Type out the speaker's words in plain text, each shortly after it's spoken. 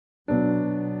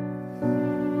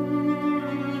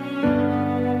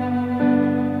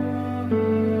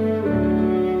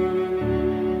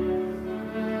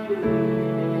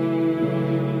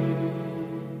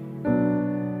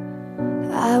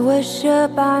sure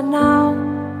by now,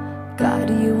 God,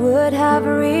 you would have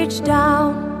reached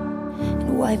down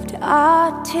and wiped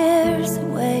our tears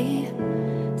away,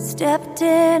 stepped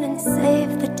in and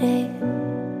saved the day.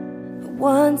 But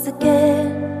once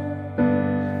again,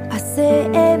 I say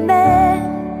amen,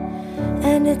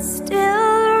 and it's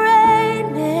still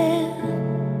raining.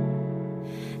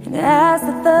 And as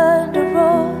the thunder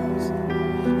rolls,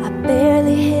 I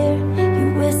barely hear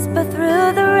you whisper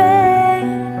through the rain,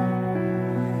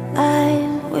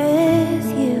 I'm with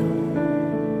you.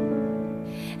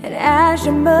 And as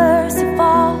your mercy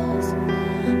falls,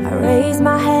 I raise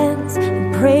my hands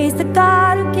and praise the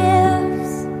God who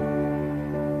gives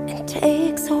and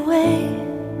takes away.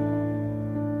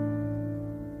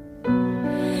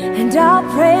 And I'll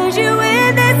praise you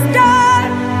in this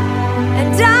dark,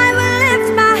 and I will lift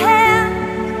my hand,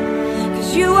 'cause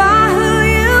you are who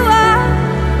you are,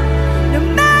 no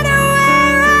matter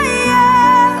where I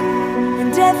am.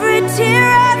 And every tear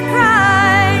I've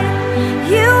cried,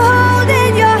 you hold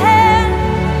in your hand.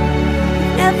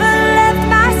 You've never left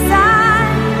my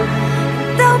side,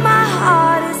 though my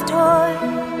heart is torn.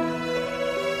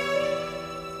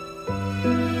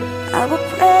 I will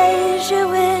praise you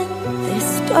in this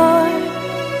storm.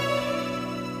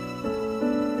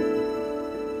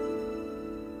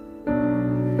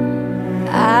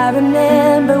 I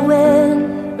remember when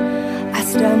I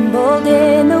stumbled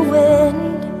in the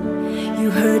wind. You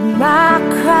heard my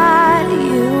cry,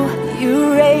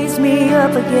 you raised me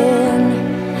up again.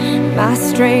 My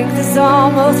strength is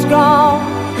almost gone.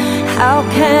 How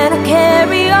can I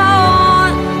carry on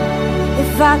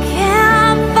if I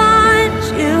can't find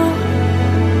you?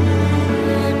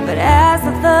 But as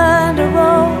the thunder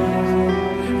rolls,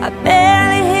 I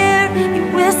barely hear you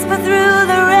whisper through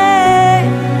the rain,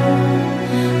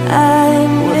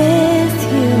 I'm with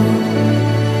you.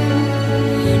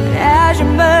 And as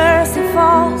your mercy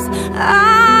falls,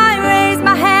 I raise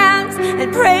my hands and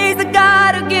praise the God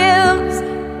who gives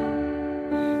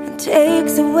and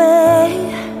takes away.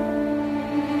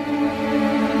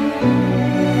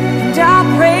 And I'll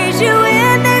praise you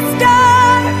in this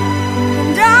dark,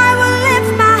 and I will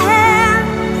lift my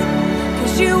hands,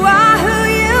 'cause you are who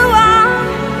you are,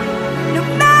 no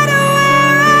matter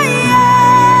where I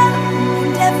am.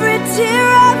 And every tear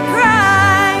I've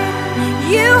cried,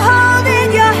 you hold in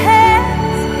your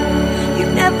hands.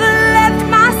 You've never left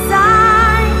my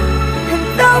side, and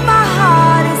though my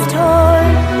heart is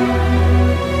torn,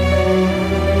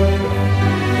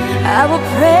 I will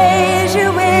praise you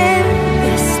in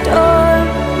this storm.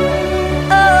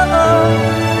 Oh,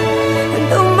 and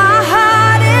though my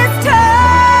heart is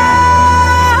torn,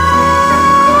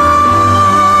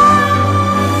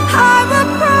 I will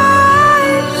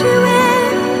praise you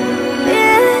in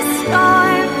this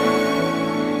storm.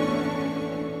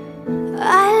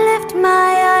 I lift my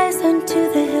eyes unto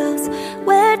the hills.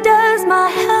 Where does my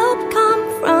help come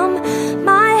from?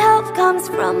 My help comes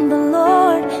from the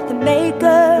Lord, the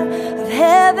maker of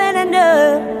heaven and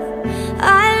earth.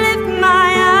 I lift my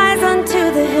eyes unto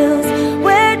the hills.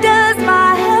 Where does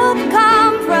my help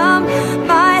come from?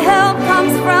 My help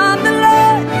comes from the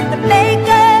Lord, the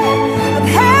maker of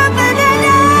heaven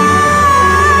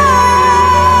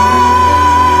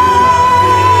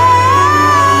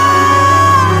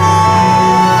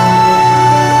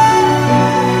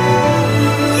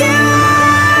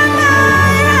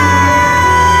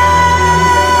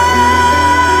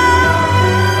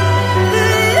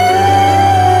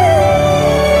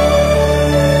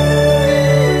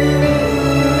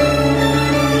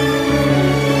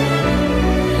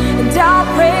and I'll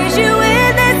praise you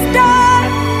in this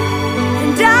dark,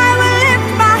 and I will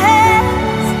lift my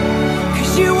hands,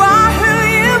 'cause you are who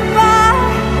you are,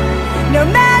 no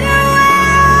matter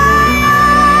where I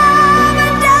am.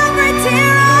 And every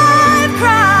tear I've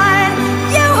cried,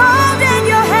 you hold in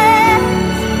your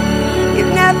hands.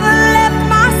 You've never left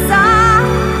my side,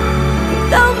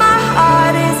 though my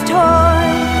heart is torn.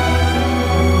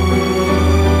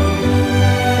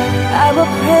 I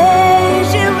will praise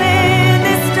you in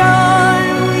this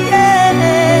storm, yeah.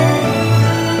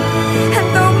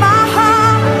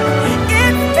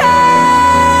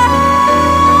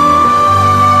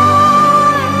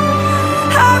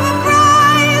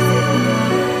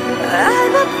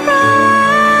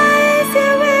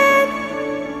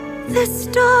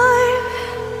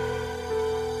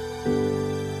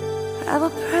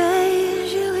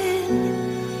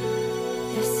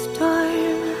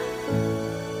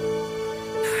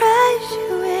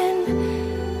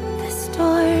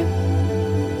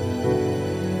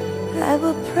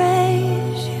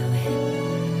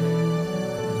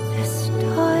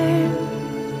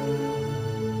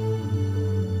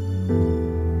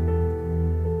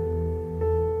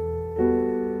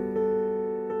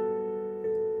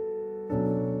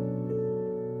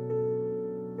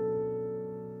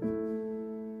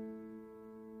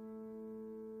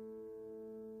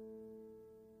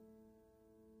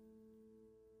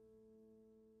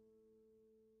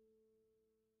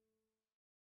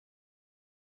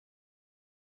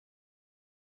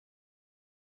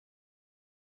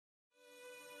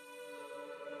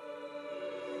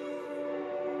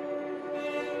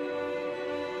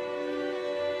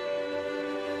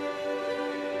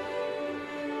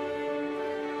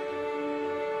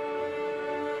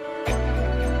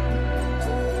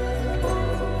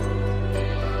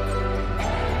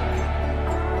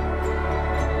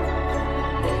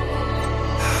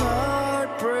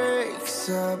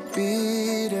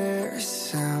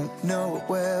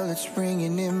 keeps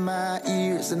ringing in my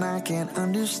ears, and I can't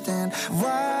understand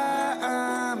why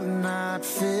I'm not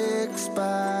fixed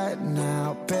by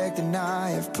now. Begged and I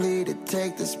have pleaded,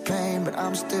 take this pain, but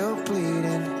I'm still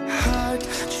bleeding. Heart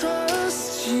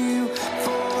trusts you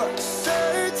for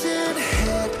certain.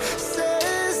 Head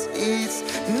says it's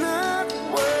not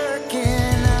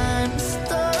working. I'm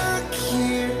stuck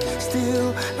here,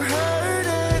 still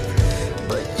hurting,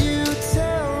 but you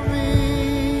tell me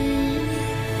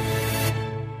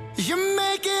you're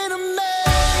making a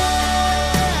masterpiece.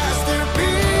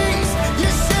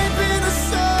 You're shaping the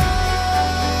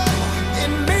soul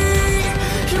in me.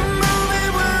 You're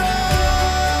moving where I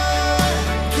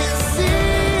can see,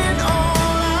 and all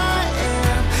I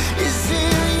am is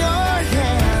in your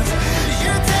hands.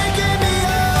 You're taking me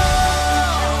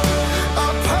all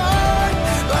apart,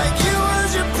 like you was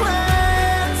your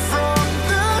plan from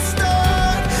the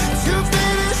start, to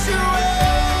finish your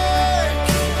work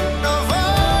of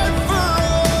art for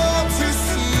all to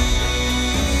see.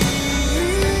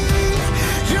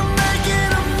 You're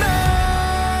making a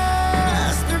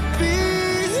masterpiece.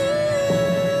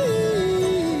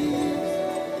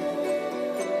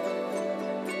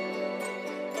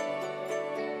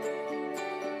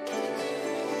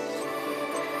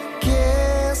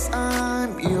 Guess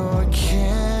I'm your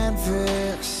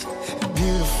canvas,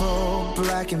 beautiful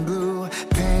black and blue,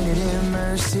 painted in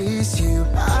mercy's hue.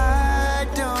 I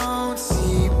don't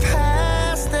see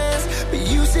past this, but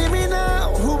you see me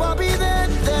now. Who I'll be then,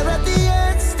 there at the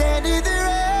end, standing there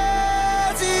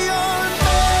as your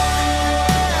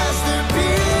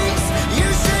masterpiece.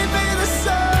 You're shaping the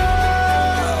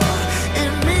soul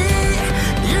in me.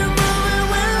 You're moving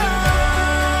where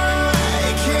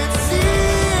I can't see,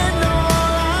 and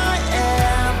all I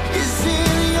am is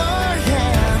in your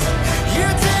hands.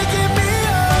 You're taking me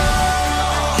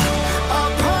all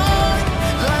apart,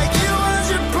 like you was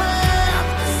your plan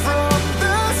from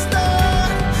the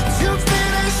start, to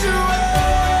finish your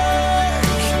work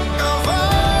of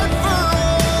art for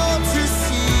all to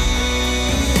see.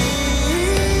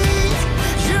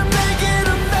 You're making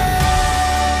a masterpiece.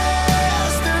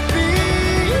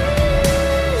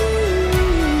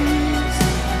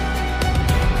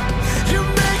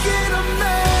 You're making a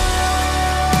masterpiece.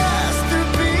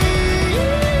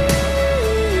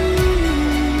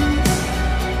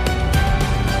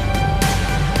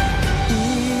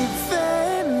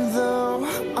 Even though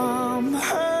I'm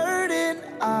hurting,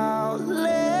 I'll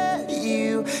let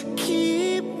you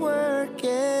keep working.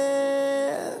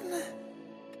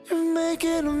 You're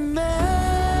making a masterpiece.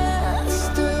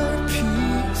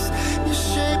 You're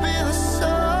shaping the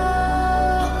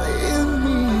soul in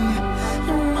me.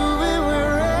 You're moving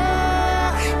where I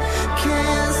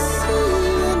can't see,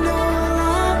 and all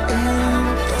I am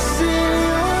is in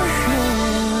your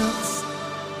hands.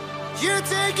 You're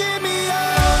taking me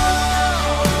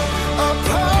all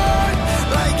apart,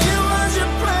 like you was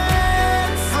your plan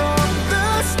from the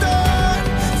start,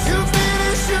 to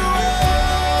finish your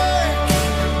work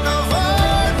of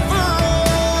art for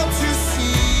all to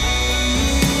see.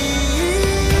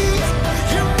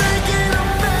 You're making a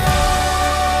masterpiece.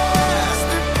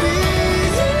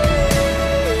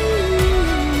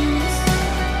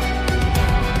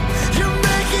 You're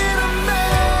making a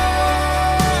masterpiece.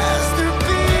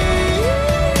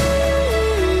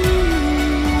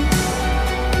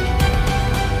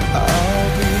 I'll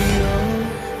be your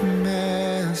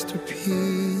masterpiece.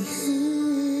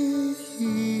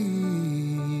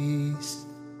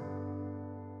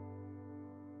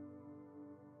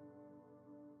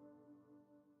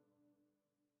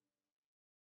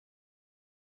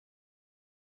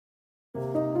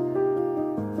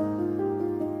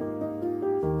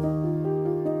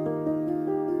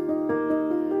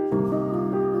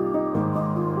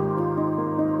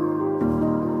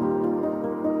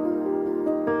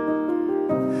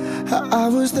 I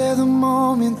was there the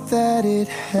moment that it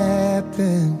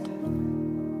happened,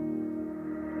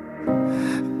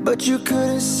 but you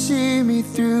couldn't see me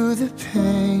through the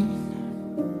pain.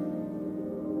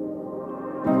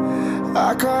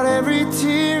 I caught every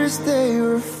tear as they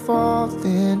were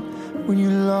falling when you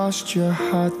lost your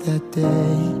heart that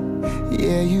day.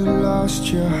 Yeah, you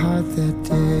lost your heart that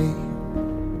day.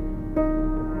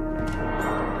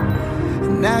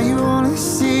 Now you only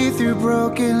see through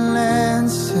broken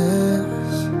lenses,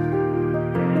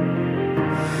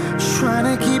 trying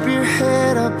to keep your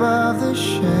head above the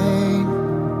shame.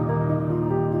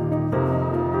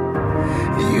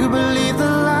 You believe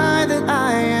the lie that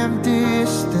I am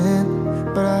distant,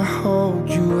 but I hold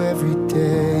you every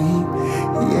day.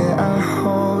 Yeah, I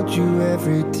hold you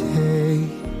every day.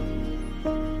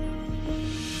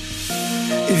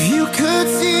 If you could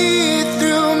see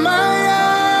through my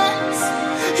eyes,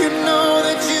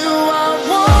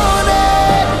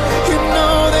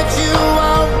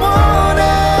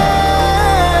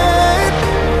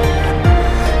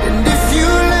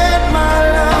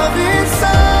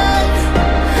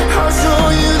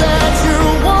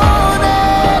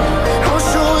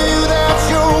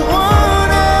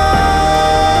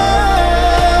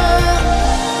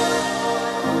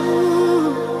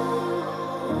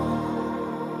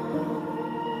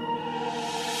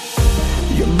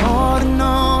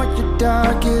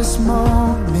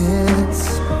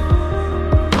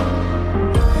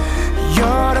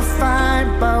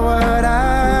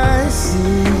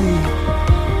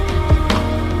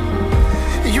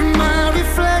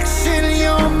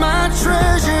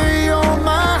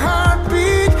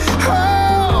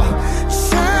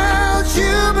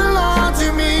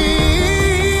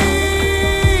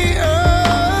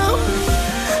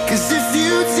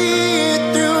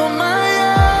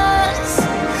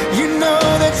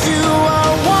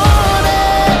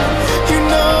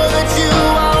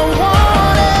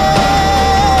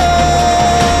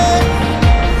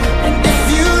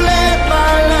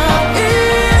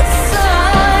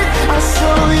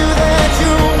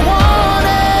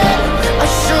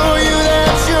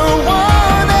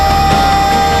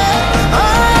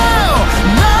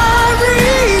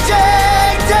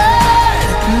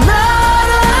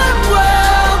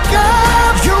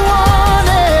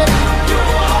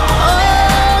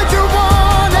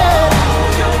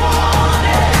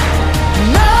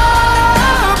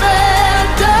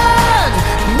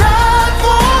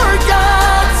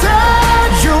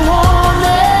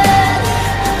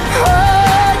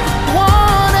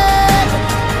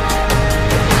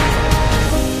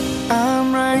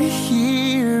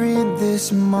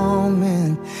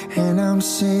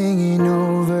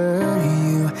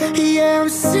 I'm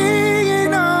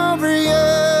singing over you.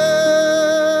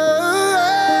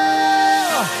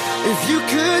 If you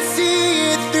could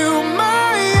see it through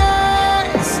my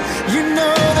eyes, you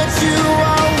know that you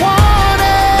are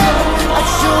wanted. I'd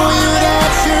show you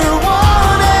that you're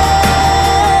wanted.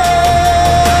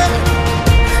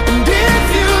 And if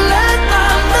you let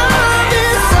my love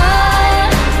inside,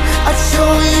 I'd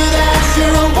show you that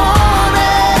you're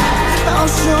wanted. I'll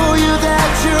show you that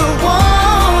you're wanted.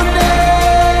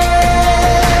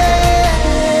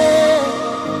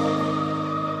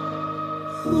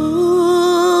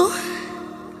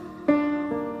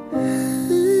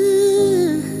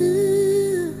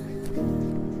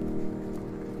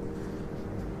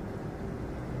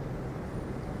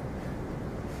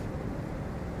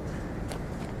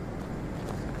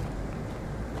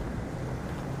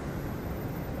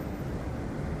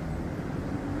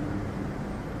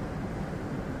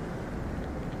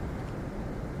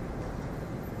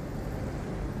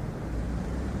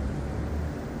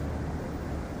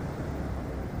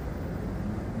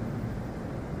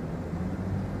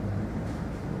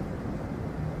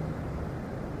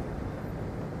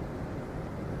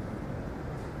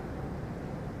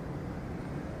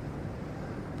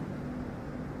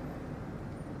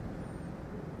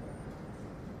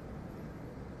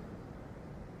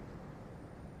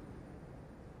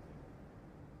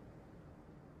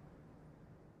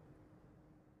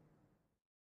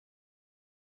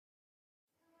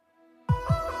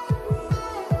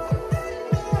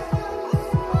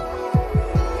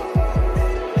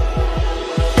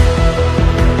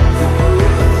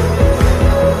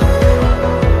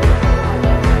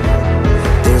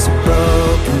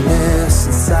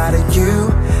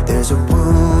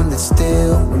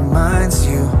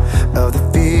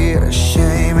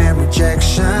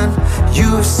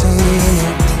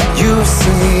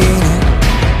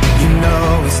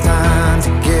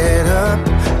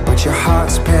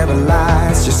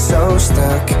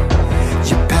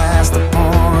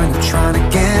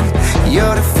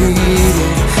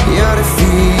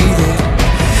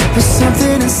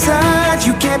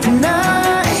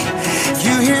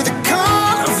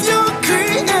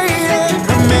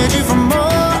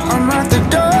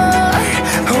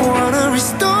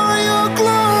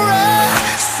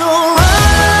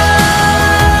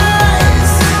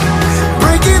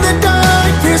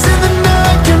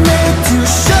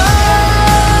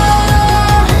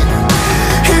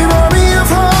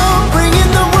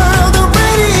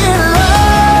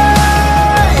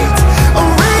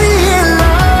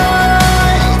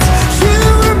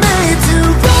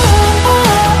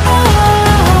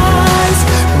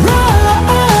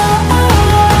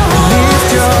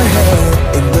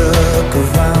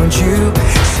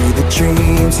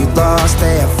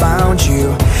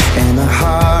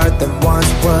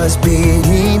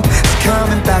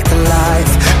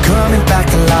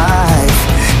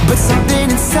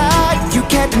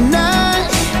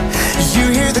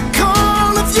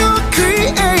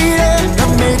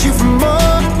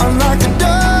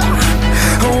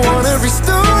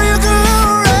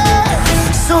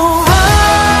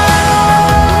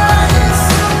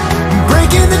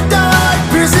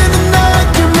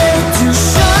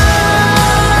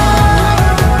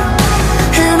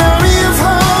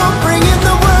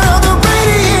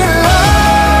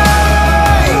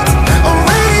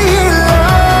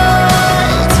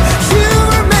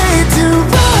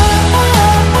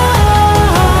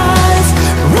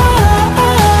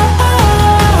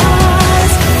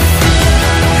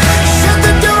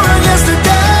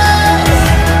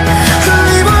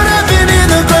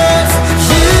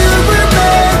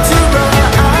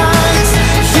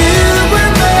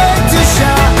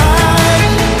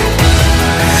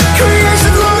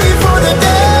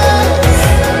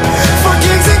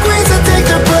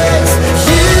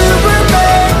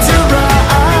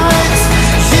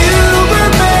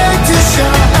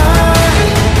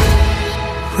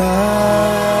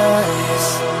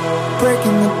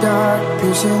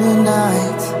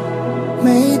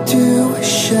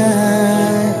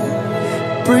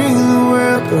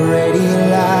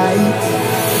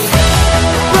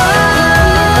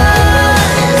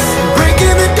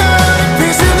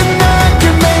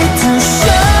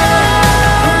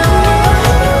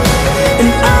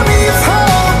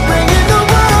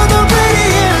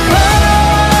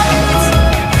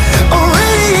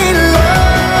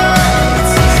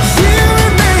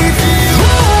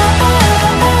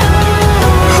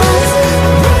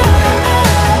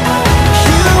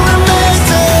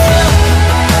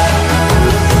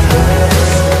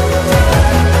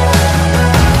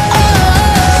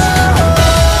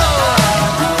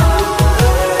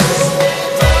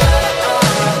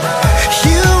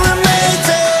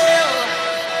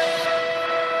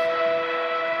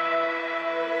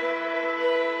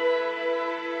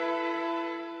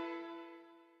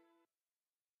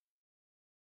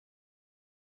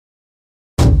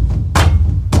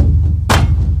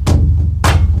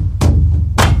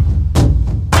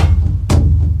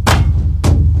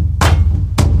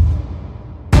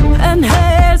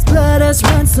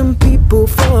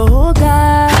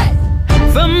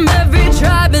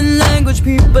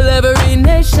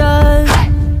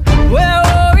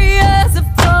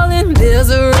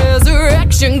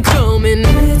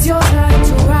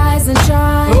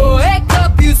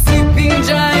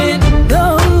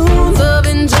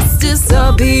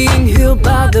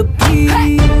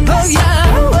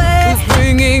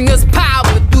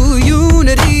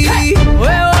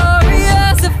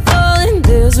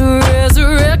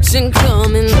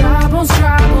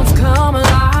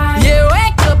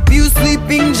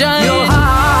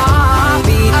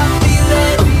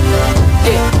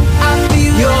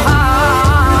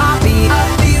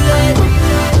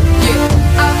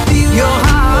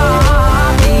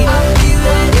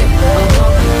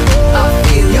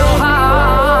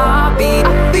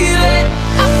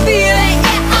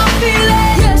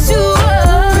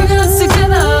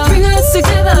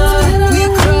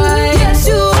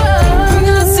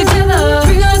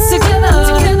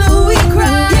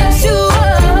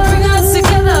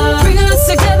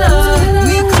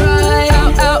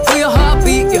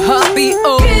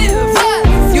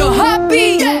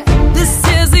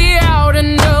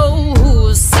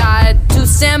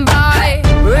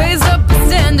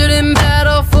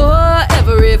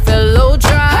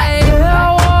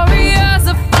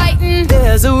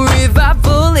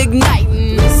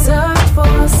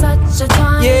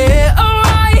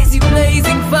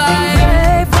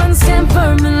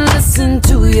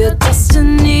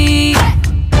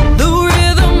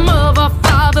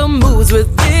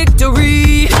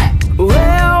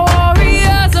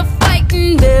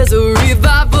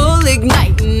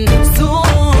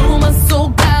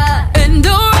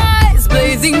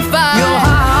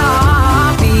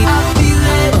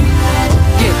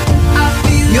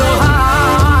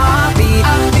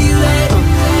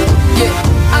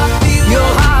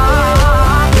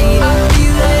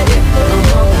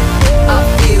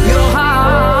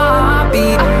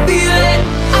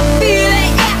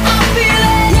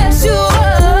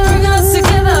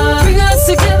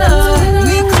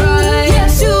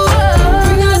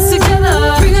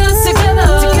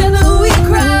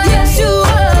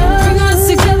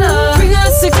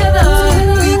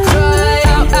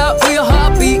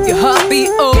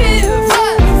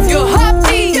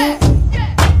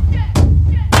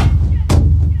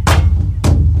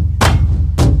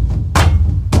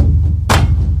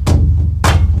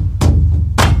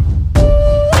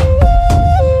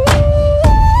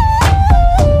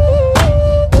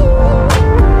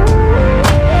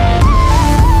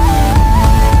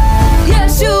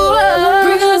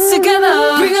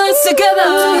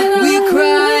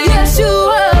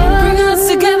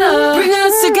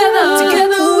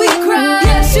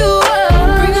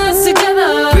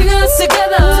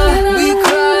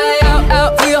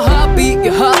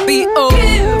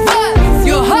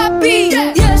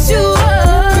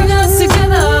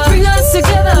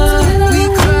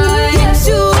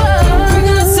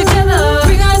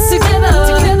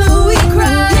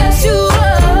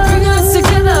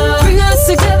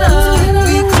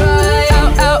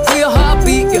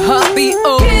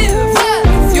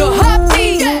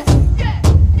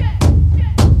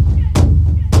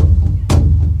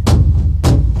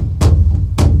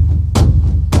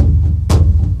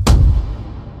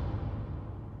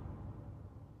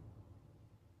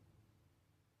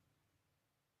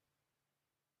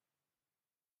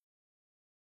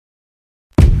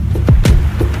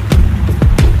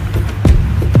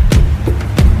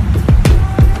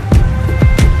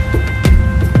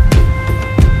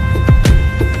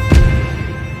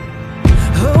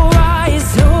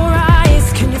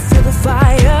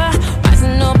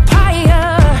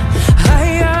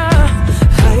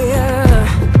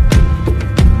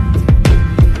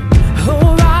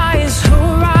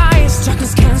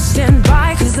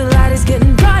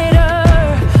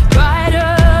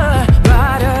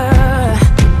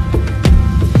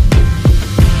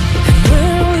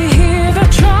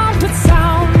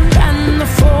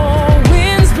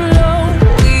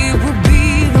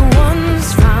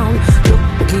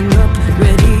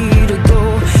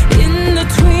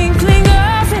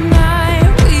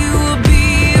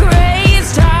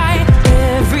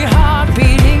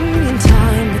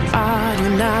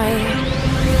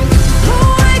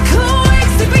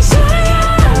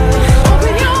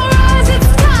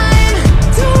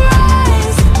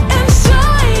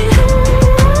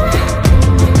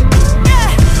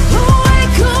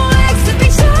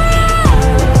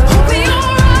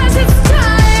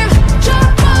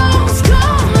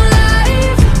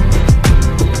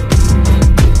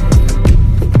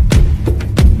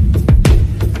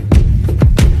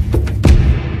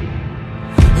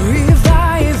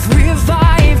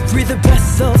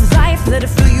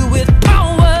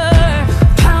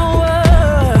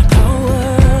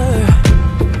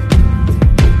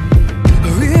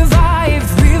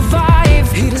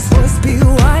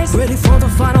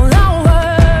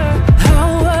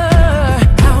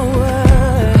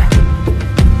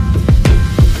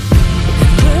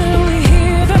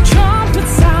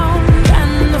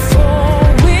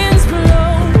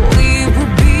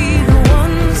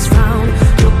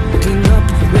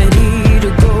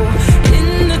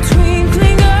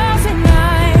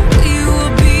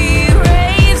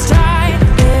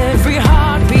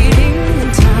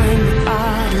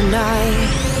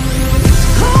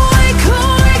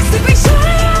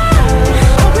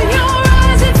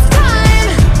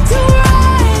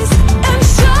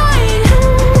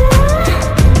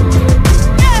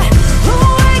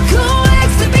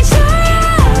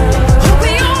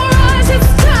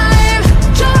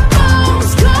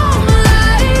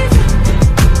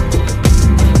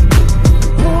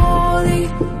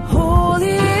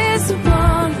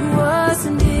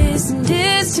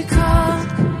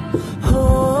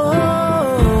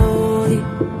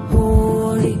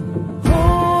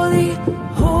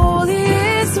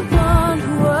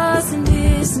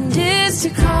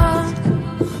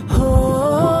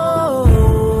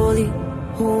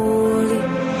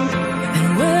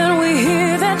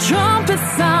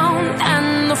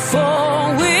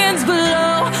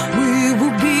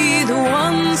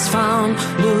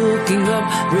 waking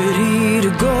up ready to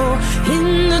go.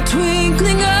 In the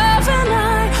twinkling of an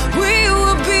eye, we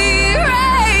will be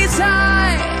raised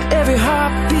high. Every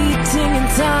heart beating in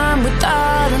time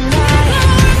without a lie.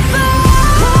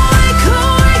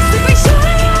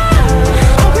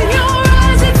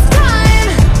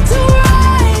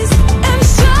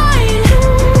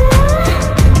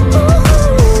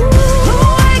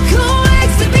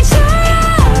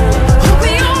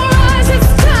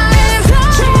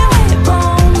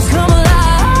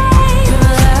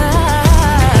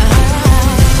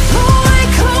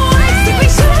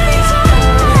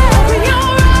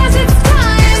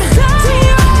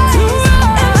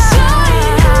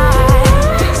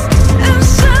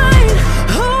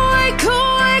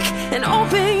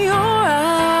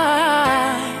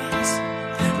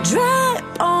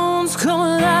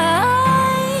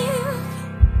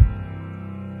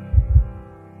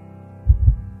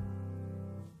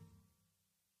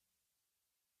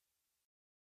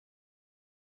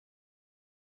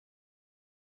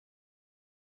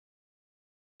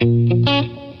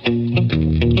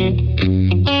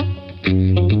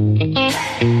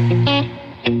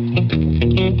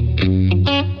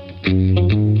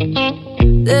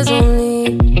 There's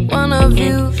only one of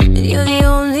you, and you're the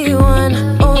only one,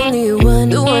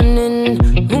 the one in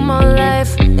whom my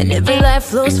life and every life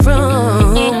flows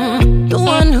from, the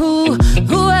one who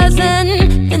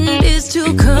hasn't and is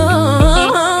to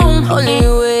come. Only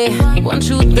way, one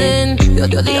truth, then you're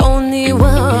the only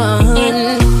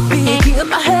one. Be king of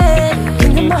my head,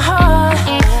 king of my heart,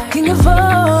 king of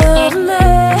all of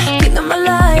me, king of my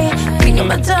light, king of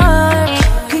my dark,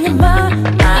 king of my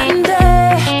night and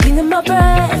day, king of my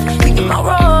breath, king of my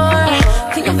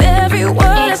roar, king of every word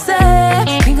I say,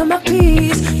 king of my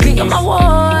peace, king of my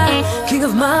war, king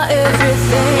of my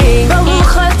everything.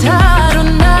 Baruch atah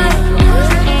Adonai,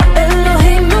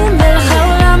 Eloheinu melech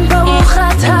haolam. Baruch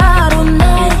atah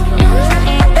Adonai,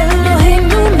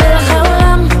 Eloheinu melech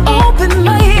haolam. Open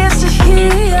my ears to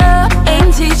hear and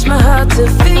teach my heart to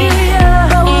fear.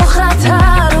 Baruch atah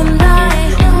Adonai,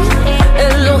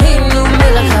 Eloheinu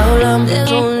melech haolam.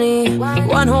 There's only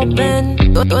one hope and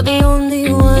you're the only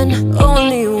one,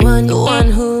 the one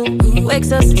who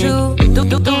wakes us to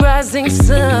the rising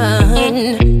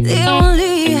sun, the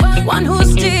only one who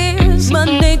steers my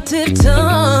native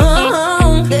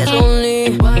tongue. There's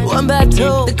only one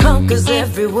battle that conquers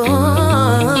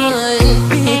everyone.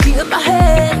 Be king of my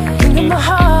head, king of my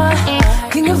heart,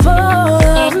 king of all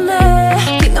of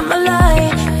me, king of my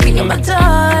light, king of my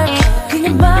dark, king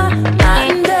of my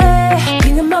night and day,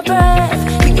 king of my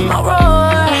breath, king of my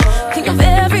roar, king of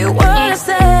every word I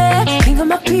say, king of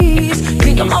my peace,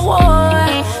 king of my war,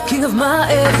 king of my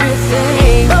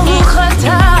everything. Baruch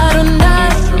atah Adonai,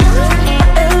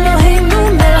 Eloheinu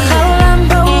melech haolam.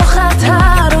 Baruch atah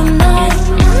Adonai,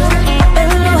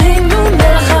 Eloheinu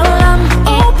melech haolam.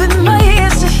 Open my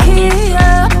ears to hear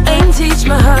and teach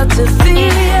my heart to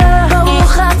fear.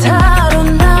 Baruch atah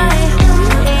Adonai,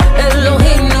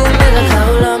 Eloheinu melech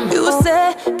haolam. You say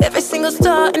every single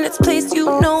star in its place, you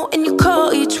know, and you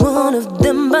call each one of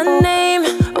them by name.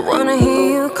 I wanna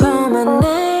hear you call my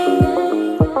name.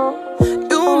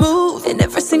 You move in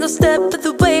every single step of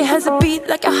the way, has a beat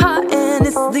like a heart, and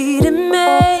it's leading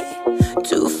me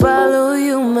to follow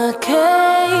you, my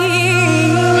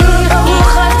king.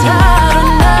 Baruch atah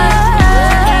Adonai,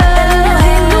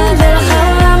 Eloheinu melech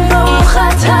haolam. Baruch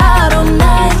atah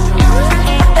Adonai,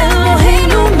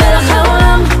 Eloheinu melech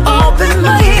haolam. Open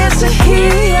my ears to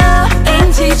hear and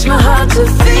teach my heart to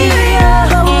fear.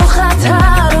 Baruch atah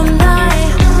Adonai,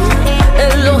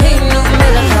 Eloheinu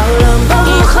melech haolam.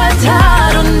 Baruch atah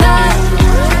Adonai,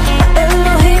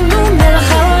 Eloheinu melech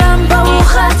haolam.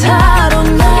 Baruch atah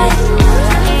Adonai,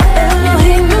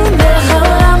 Eloheinu melech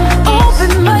haolam.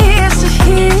 Open my ears to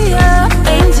hear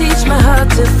and teach my heart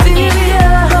to fear.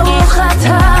 Baruch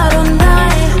atah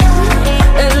Adonai,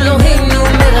 Eloheinu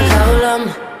melech haolam.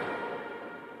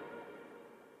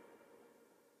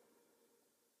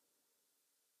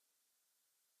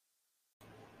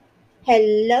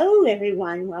 Hello,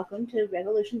 everyone. Welcome to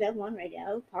Revolution Babylon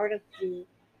Radio, part of the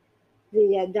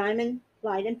Diamond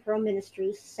Light and Pearl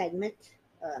Ministries segment.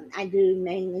 I do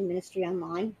mainly ministry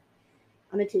online.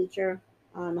 I'm a teacher.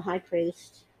 I'm a high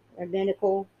priest,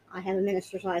 rabbinical. I have a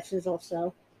minister's license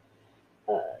also.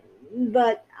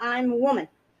 But I'm a woman,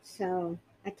 so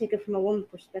I take it from a woman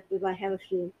perspective. I have a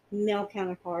few male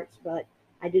counterparts, but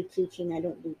I do teaching. I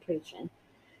don't do preaching.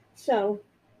 So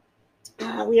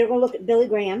we are going to look at Billy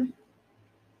Graham,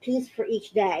 Peace for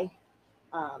Each Day.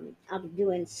 I'll be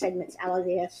doing segments out of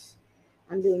this.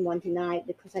 I'm doing one tonight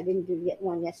because I didn't do yet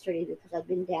one yesterday because I've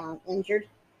been down injured.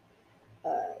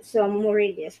 So I'm going to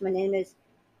read this. My name is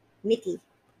Mickey.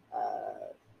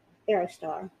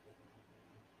 Aerostar.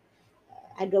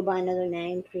 I go by another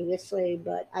name previously,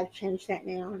 but I've changed that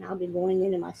now, and I'll be going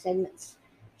into my segments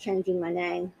changing my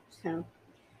name. So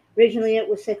originally it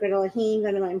was Sacred Elohim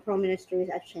under my Pro Ministries.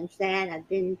 I've changed that. I've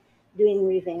been doing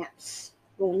revamps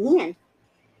going in.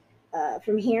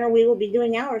 From here, we will be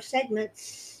doing our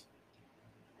segments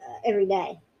every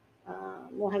day.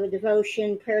 We'll have a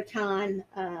devotion, prayer time,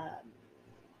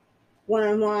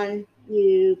 one-on-one.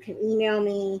 You can email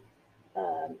me.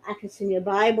 I can send you a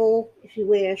Bible if you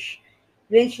wish.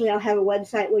 Eventually, I'll have a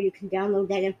website where you can download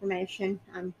that information.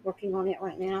 I'm working on it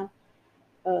right now.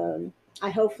 I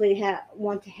hopefully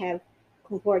want to have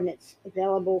coordinates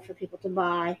available for people to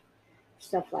buy,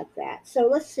 stuff like that. So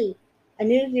let's see. A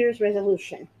New Year's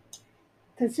resolution.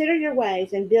 Consider your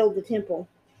ways and build the temple.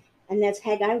 And that's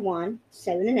Haggai 1,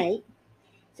 7 and 8. It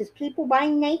says, people by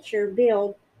nature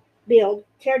build,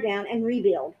 tear down, and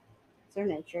rebuild. It's our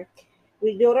nature.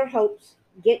 We build our hopes,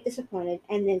 get disappointed,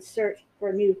 and then search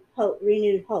for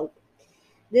renewed hope.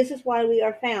 This is why we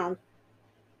are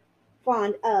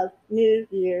fond of New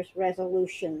Year's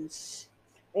resolutions.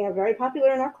 They are very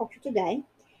popular in our culture today,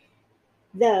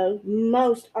 though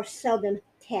most are seldom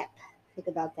kept. Think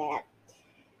about that.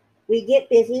 We get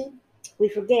busy, we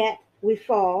forget, we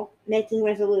fall, making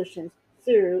resolutions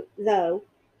though,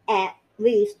 at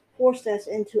least force us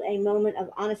into a moment of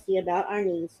honesty about our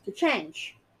needs to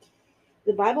change.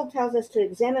 The Bible tells us to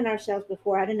examine ourselves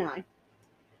before Adonai.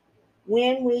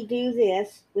 When we do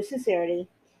this with sincerity,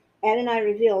 Adonai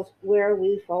reveals where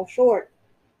we fall short.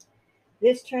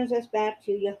 This turns us back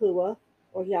to Yahuwah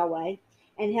or Yahweh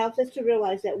and helps us to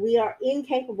realize that we are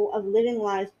incapable of living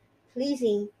lives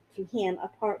pleasing to Him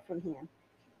apart from Him,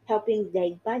 helping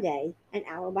day by day and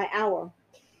hour by hour.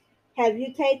 Have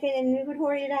you taken an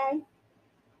inventory today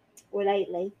or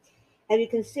lately? Have you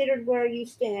considered where you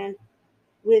stand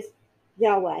with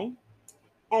Yahweh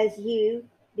as you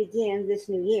begin this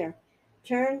new year?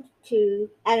 Turn to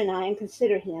Adonai and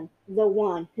consider Him, the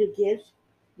one who gives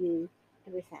you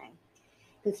everything.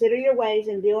 Consider your ways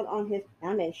and build on His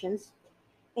foundations.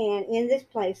 And in this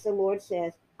place, the Lord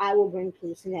says, I will bring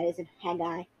peace. And that is in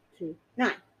Haggai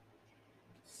 2:9.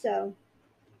 So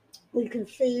we can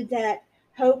see that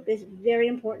hope is very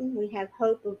important. We have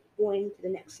hope of going to the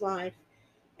next life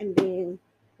and being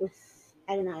with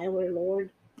Adonai, our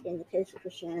Lord. In the case of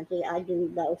Christianity, I do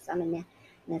both. I'm a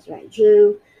Nazarene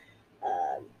Jew.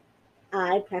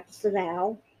 I practice the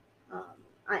vow.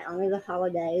 I honor the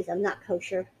holidays. I'm not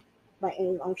kosher by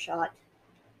any long shot.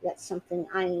 That's something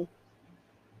I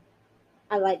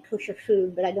like kosher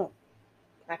food, but I don't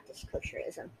practice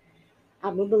kosherism.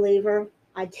 I'm a believer.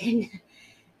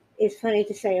 It's funny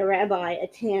to say a rabbi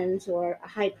attends or a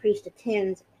high priest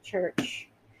attends a church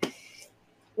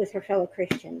with her fellow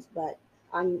Christians, but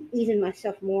I'm easing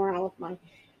myself more out of my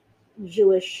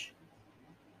Jewish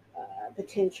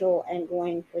potential and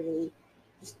going for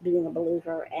just being a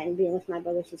believer and being with my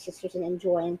brothers and sisters and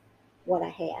enjoying what I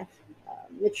have.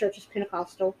 The church is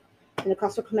Pentecostal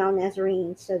Kamal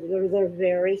Nazarene, so they're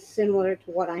very similar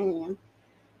to what I am,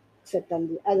 except on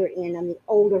the other end, I'm the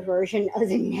older version of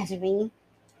the Nazarene.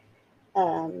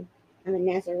 I'm a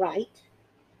Nazarite,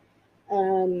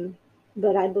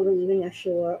 but I believe in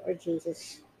Yeshua or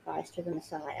Jesus Christ or the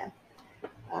Messiah.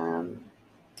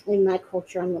 In my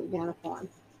culture, I'm looked down upon,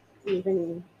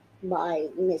 even by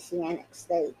Messianics.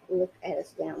 They look at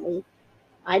us down.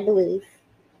 I believe,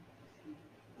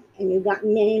 and you've got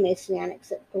many Messianics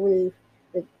that believe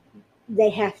that they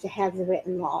have to have the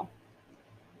written law.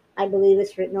 I believe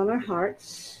it's written on our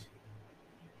hearts,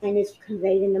 and it's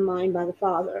conveyed in the mind by the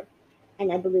Father.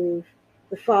 And I believe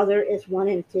the Father is one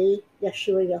entity,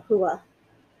 Yeshua Yahuwah.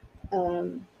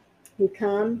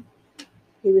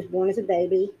 He was born as a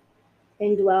baby,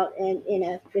 and dwelt in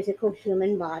a physical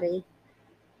human body.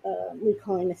 We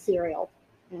call him ethereal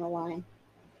in a line.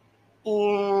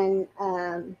 And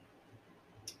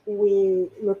we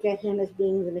look at him as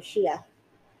being the Mashiach,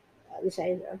 the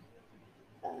Savior.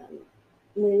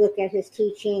 We look at his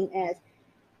teaching as,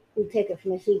 we take it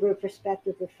from a Hebrew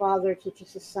perspective, the Father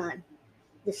teaches the Son,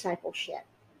 discipleship.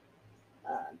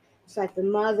 It's like the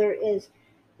mother is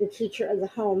the teacher of the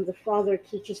home, the Father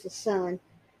teaches the Son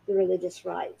the religious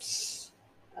rites.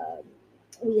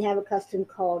 We have a custom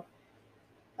called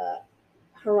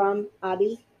Haram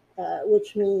Abi,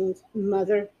 which means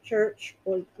mother church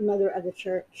or mother of the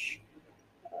church.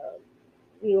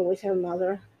 You always have a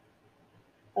mother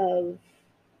of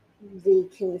the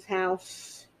king's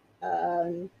house,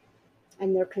 and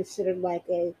they're considered like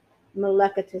a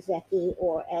Meleka Tezeki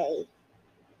or a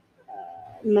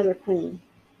mother queen,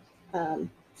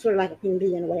 sort of like a queen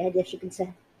bee in a way, I guess you could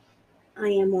say. I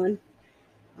am one.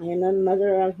 I am a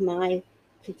mother of my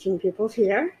teaching pupils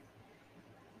here.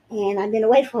 And I've been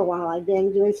away for a while. I've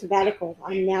been doing sabbatical.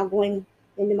 I'm now going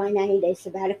into my 90-day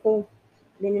sabbatical.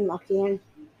 Been in lock-in.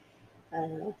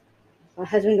 My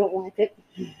husband don't like it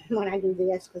when I do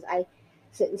this because I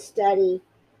sit and study.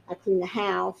 I clean the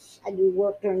house. I do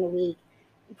work during the week.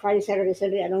 Friday, Saturday,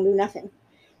 Sunday, I don't do nothing.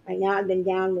 Right now, I've been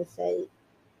down with a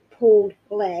pulled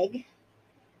leg.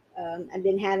 I've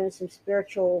been having some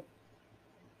spiritual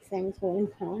things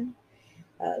going on.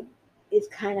 It's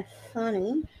kind of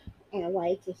funny in a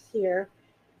way to hear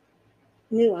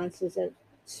nuances of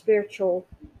spiritual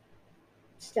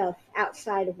stuff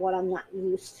outside of what I'm not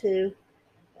used to,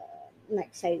 like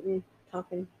Satan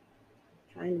talking,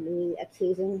 trying to be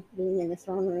accusing, being in the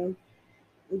throne room,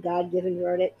 God giving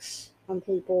verdicts on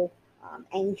people,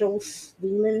 angels,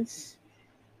 demons.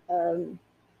 I'm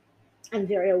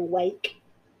very awake.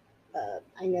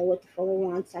 I know what the Father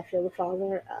wants. I feel the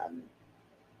Father.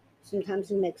 Sometimes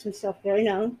he makes himself very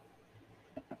known.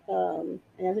 And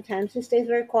other times he stays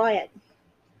very quiet.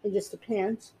 It just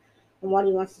depends on what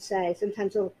he wants to say.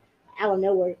 Sometimes he'll, out of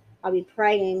nowhere, I'll be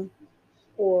praying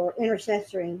or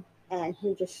intercessoring, and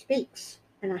he just speaks,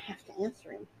 and I have to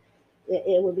answer him.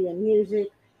 It will be in music,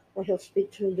 or he'll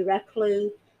speak to me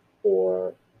directly,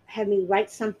 or have me write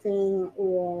something,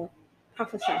 or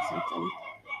prophesy something.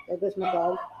 There goes my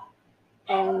dog.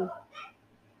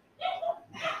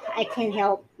 I can't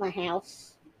help my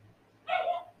house.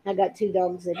 I got 2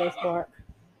 dogs, they both bark.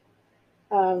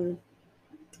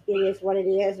 It is what it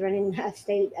is, running a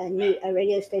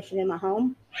radio station in my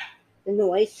home, the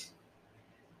noise.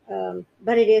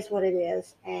 But it is what it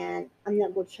is, and I'm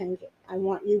not going to change it. I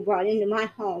want you brought into my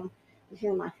home to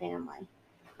hear my family.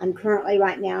 I'm currently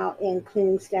right now in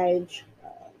cleaning stage.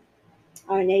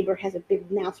 Our neighbor has a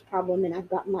big mouse problem, and I've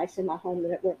got mice in my home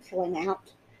that weren't killing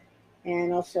out,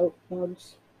 and also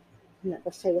bugs. I'm not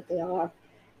going to say what they are,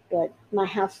 but my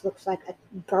house looks like a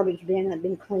garbage bin I've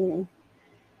been cleaning.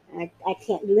 I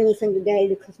can't do anything today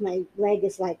because my leg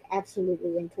is like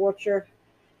absolutely in torture.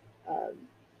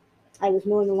 I was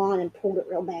mowing the lawn and pulled it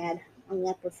real bad on the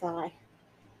upper thigh.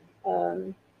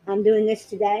 I'm doing this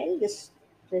today just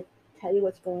to tell you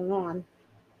what's going on.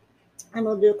 I'm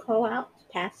going to do a call out to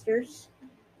pastors,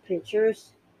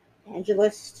 preachers,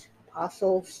 evangelists,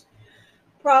 apostles,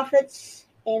 prophets,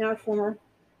 and our former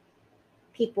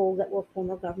people that were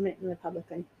former government and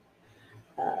Republican.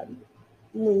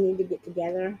 We need to get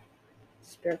together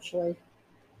spiritually,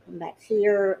 come back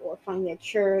here or find a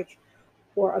church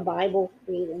or a Bible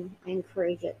reading. I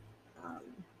encourage it.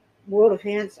 World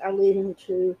events are leading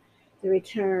to the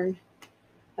return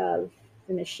of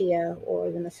the Mashiach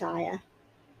or the Messiah.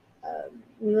 A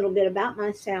little bit about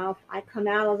myself. I come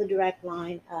out of the direct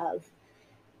line of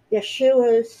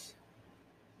Yeshua's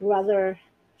brother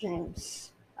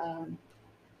James.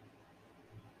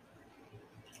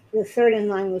 The third in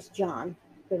line was John,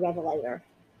 the Revelator.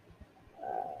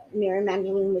 Mary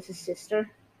Magdalene was his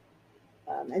sister.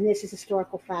 And this is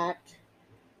historical fact,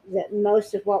 that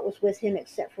most of what was with him,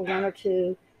 except for 1 or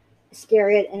 2,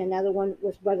 Iscariot and another one,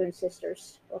 was brother and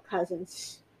sisters or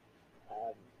cousins.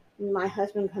 My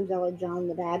husband comes out of John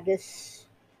the Baptist,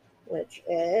 which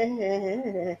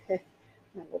I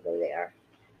will go there.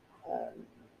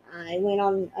 I went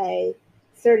on a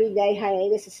 30-day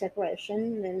hiatus of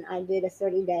separation, and I did a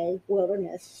 30-day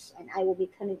wilderness, and I will be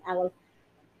coming out of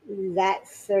that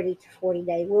 30 to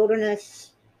 40-day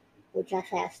wilderness, which I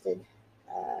fasted.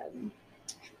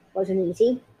 Wasn't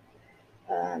easy.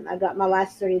 I got my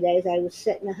last 30 days. I was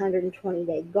setting a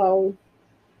 120-day goal,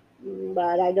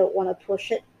 but I don't want to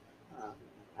push it.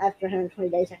 After 120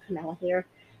 days, I come out here.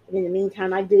 But in the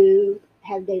meantime, I do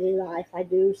have daily life. I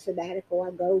do sabbatical. I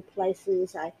go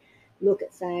places. I look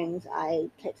at things.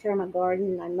 I take care of my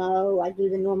garden. I mow. I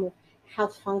do the normal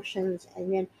house functions.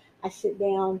 And then I sit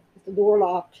down with the door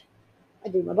locked. I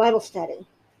do my Bible study.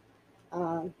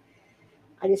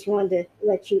 I just wanted to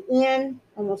let you in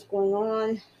on what's going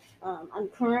on. I'm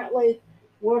currently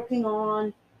working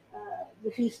on the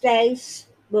Feast Days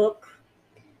book.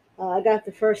 I got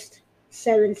the first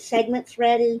 7 segments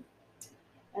ready,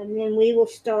 and then we will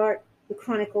start the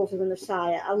Chronicles of the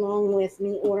Messiah, along with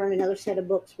me ordering another set of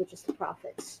books, which is the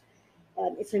Prophets.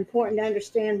 It's important to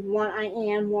understand what I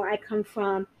am, where I come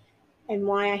from, and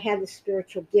why I have the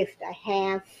spiritual gift I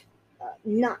have.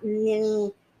 Not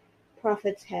many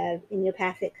prophets have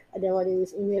ineopathic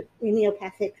abilities.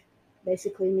 Ineopathic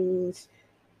basically means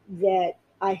that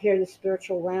I hear the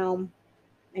spiritual realm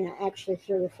and I actually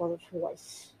hear the Father's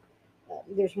voice.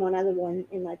 There's one other one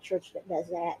in my church that does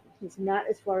that. He's not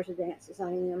as far as advanced as I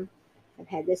am. I've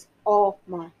had this all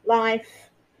my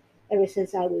life, ever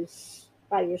since I was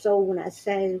 5 years old when I was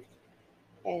saved,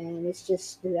 and it's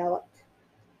just developed.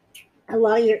 A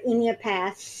lot of your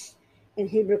Eneopaths in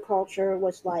Hebrew culture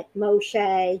was like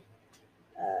Moshe.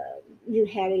 You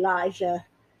had Elijah.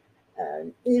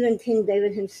 Even King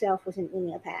David himself was an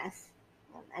Eneopath,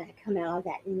 and I come out of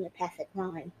that Eneopathic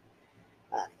line.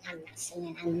 I'm not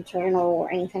saying I'm eternal or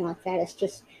anything like that. It's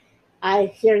just I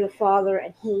hear the Father,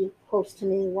 and He quotes to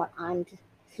me what I'm to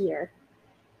hear.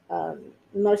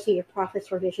 Most of your prophets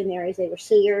were visionaries; they were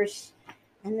seers,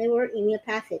 and they were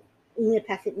Eneopathic.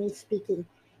 Eneopathic means speaking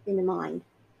in the mind.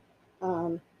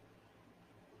 Um,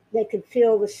 they could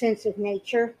feel the sense of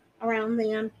nature around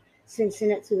them,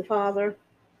 sensing it through the Father,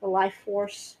 the life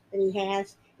force that He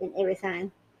has in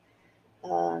everything.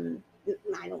 Um,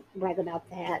 I don't brag about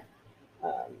that.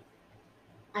 Um,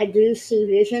 I do see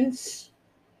visions,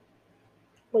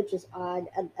 which is odd.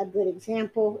 A good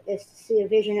example is to see a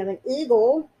vision of an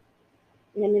eagle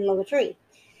in the middle of a tree,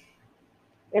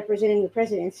 representing the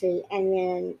presidency, and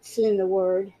then seeing the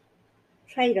word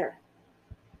traitor.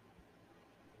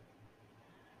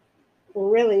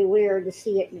 Really weird to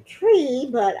see it in a tree,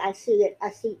 but I see it.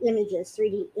 I see images,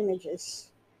 3D images.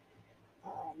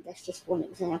 That's just one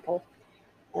example.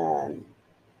 Um,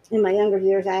 in my younger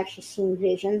years, I actually seen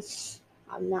visions.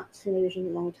 I've not seen a vision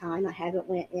in a long time. I haven't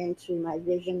went into my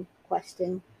vision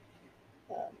questing.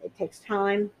 It takes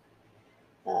time.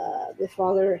 The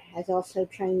Father has also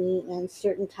trained me in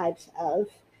certain types of,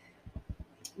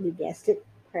 you guessed it,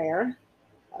 prayer,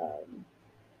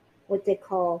 what they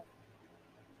call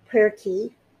prayer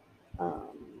key,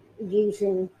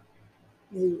 using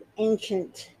the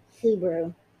ancient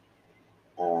Hebrew,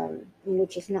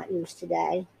 which is not used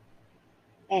today.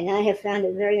 And I have found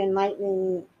it very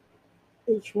enlightening,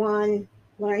 each one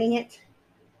learning it.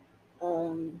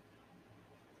 Um,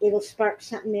 it'll spark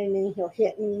something in me, he'll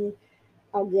hit me,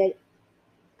 I'll get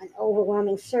an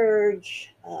overwhelming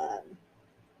surge.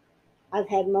 I've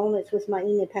had moments with my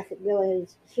Eneopathic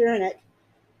abilities hearing it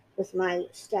with my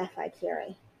staff I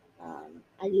carry.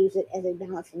 I use it as a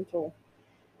balancing tool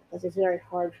because it's very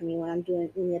hard for me when I'm doing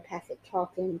Eneopathic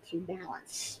talking to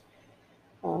balance.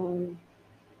 Um,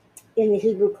 in the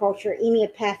Hebrew culture,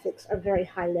 Eneopathics are very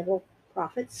high level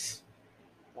prophets.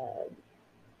 Uh,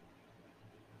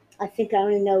 I think I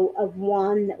only know of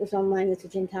one that was online as a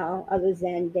Gentile other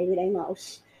than David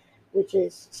Amos, which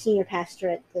is senior pastor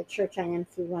at the church I am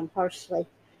through Ron Parsley.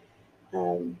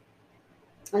 I'm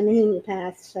an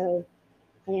Eneopath, so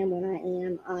I am what I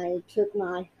am. I took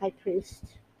my high priest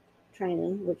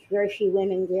training, which very few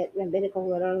women get, rabbinical,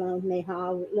 let alone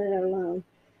Mahal, let alone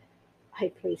high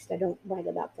priest. I don't brag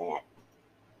about that.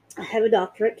 I have a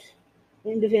doctorate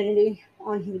in divinity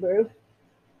on Hebrew,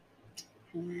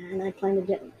 and I plan to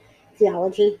get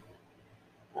theology.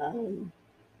 Um,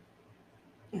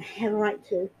 I have a right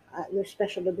to. There's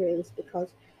special degrees because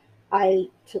I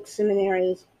took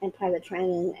seminaries and private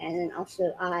training, and then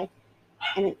also I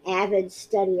am an avid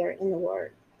studier in the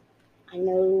Word. I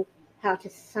know how to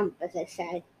thump, as they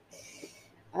say.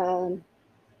 Um,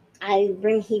 I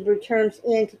bring Hebrew terms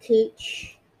in to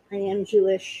teach. I am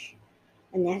Jewish,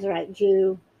 a Nazarite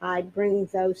Jew. I bring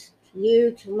those to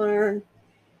you to learn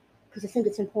because I think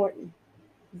it's important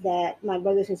that my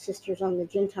brothers and sisters on the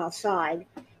Gentile side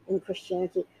in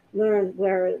Christianity learn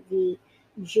where the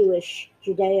Jewish,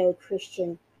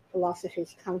 Judeo-Christian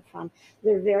philosophies come from.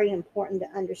 They're very important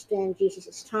to understand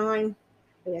Jesus' time,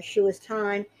 or Yeshua's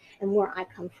time, and where I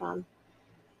come from.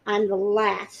 I'm the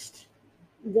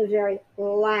very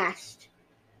last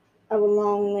of a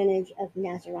long lineage of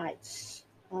Nazarites.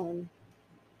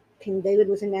 King David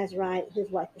was a Nazarite. His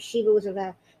wife Bathsheba was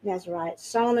a Nazarite.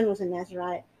 Solomon was a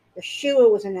Nazarite. Yeshua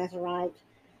was a Nazarite.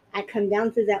 I come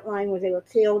down through that line where they were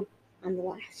killed. I'm the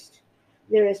last.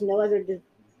 There is no other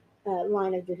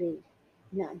line of David.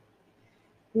 None.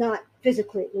 Not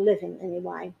physically living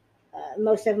anyway.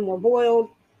 Most of them were boiled,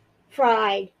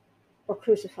 fried, or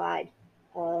crucified.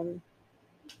 Um,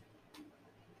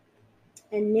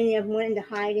 and many of them went into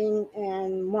hiding,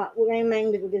 and what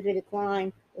remained of the Davidic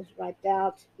line was wiped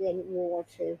out in World War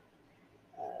II.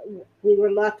 We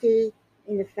were lucky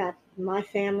in the fact my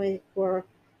family were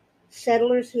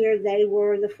settlers here. They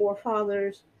were the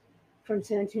forefathers from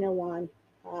 1701.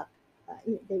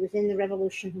 They was in the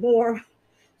Revolution War,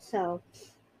 so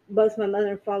both my mother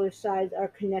and father's sides are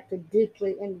connected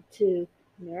deeply into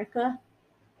America.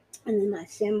 And then my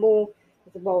symbol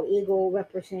with the bald eagle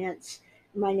represents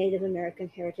my Native American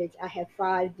heritage. I have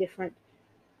 5 different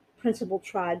principal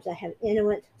tribes. I have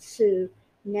Inuit, Sioux,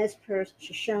 Nez Perce,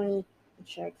 Shoshone, and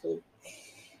Cherokee.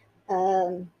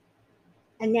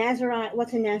 A Nazarite,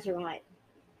 what's a Nazarite?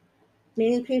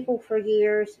 Many people for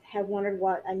years have wondered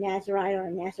what a Nazarite or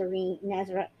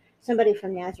a somebody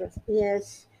from Nazareth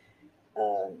is.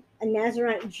 A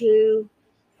Nazarite Jew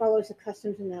follows the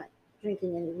customs of not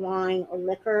drinking any wine or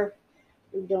liquor.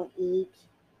 We don't eat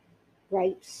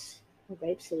grapes or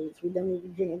grape seeds. We don't eat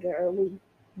vinegar. We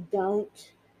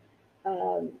don't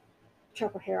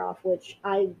chop our hair off, which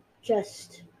I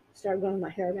just started growing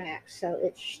my hair back, so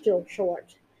it's still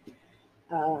short.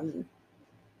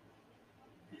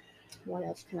 What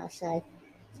else can I say?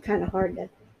 It's kind of hard to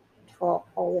talk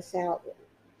all this out.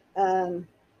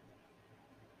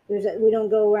 We don't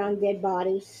go around dead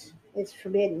bodies. It's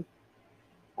forbidden.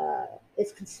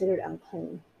 It's considered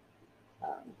unclean.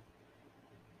 Um,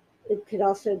 it could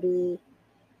also be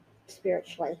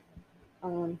spiritually.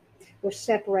 We're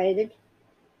separated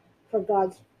for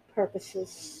God's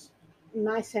purposes.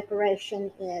 My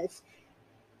separation is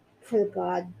for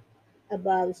God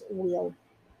above's will.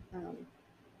 Um,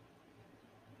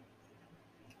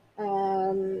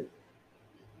 um,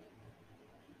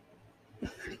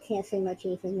 I can't say much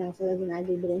anything else other than I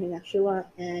do believe in Yeshua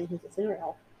and he's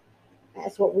ethereal.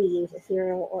 That's what we use,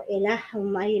 ethereal, or Elah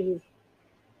Almighty,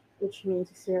 which means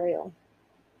ethereal.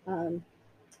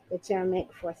 It's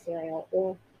Aramaic for ethereal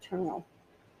or eternal.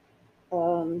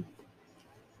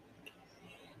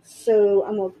 So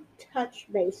I'm going to touch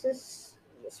bases.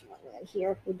 This one right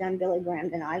here. We've done Billy Graham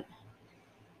tonight.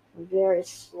 I'm very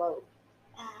slow.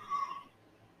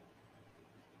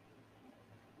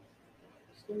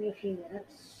 Just give me a few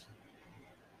minutes.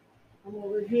 I'm going to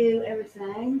review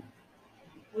everything.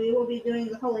 We will be doing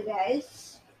the holy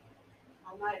days.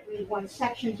 I might read one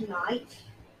section tonight.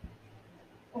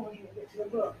 Oh, we're going to get to the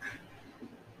book.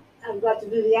 I've got to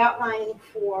do the outlining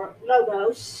for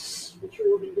Logos, which we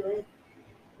will be doing.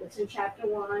 It's in chapter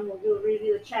 1. We'll do a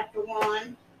review of chapter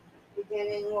 1.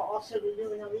 Beginning, we'll also be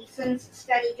doing a Leeson's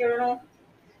study journal.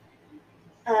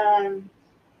 I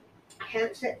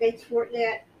haven't set dates for it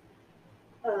yet.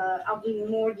 I'll give you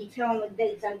more detail on the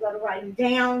dates. I've got to write them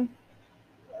down.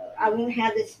 I won't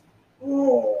have this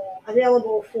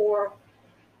available for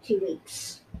 2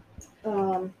 weeks.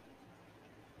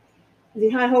 The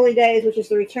High Holy Days, which is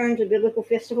the return to biblical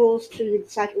festivals to the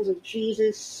disciples of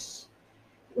Jesus,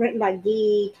 written by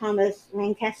D. Thomas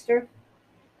Lancaster,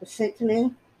 was sent to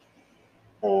me.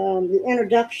 The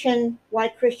introduction, why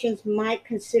Christians might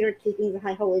consider keeping the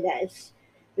High Holy Days.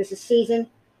 This is season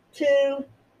 2,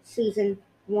 season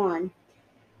 1.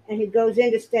 And he goes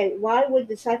in to state, why would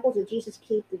disciples of Jesus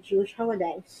keep the Jewish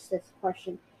holidays? That's the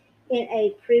question. In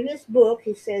a previous book,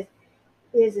 he says,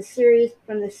 is a series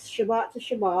from the Shabbat to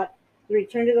Shabbat, the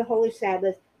return to the Holy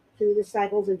Sabbath to the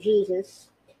disciples of Jesus.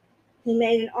 He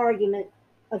made an argument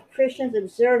of Christians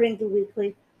observing the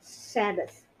weekly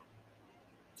Sabbath.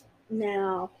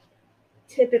 Now,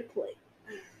 typically,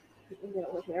 let me get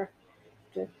over here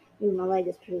to move my leg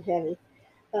is pretty heavy.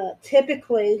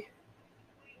 Typically,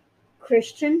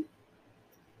 Christianity,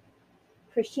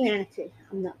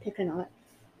 I'm not picking on it,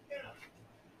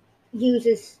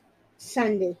 uses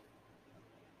Sunday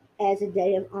as a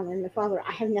day of honoring the Father.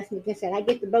 I have nothing against that. I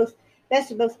get the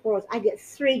best of both worlds. I get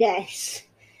 3 days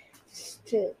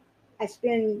I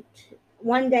spend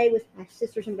one day with my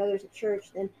sisters and brothers at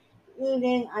church, then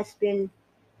evening I spend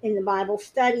in the Bible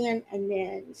studying, and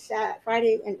then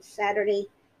Friday and Saturday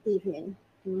evening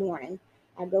and morning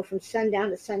I go from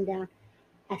sundown to sundown.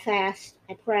 I fast,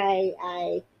 I pray,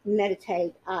 I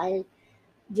meditate, I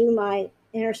do my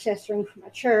intercessoring for my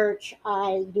church,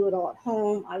 I do it all at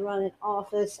home, I run an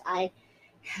office. I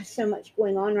have so much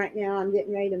going on right now. I'm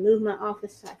getting ready to move my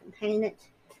office so I can paint it.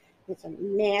 It's a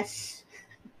mess.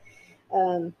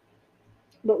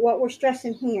 But what we're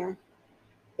stressing here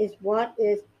is what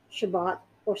is Shabbat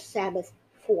or Sabbath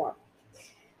for.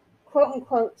 Quote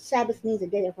unquote, Sabbath means a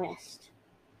day of rest.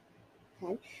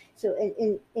 Okay? So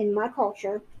in my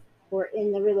culture, or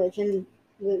in the religion,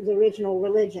 the original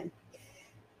religion,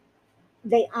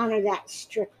 they honor that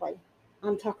strictly.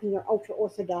 I'm talking your ultra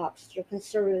Orthodox, your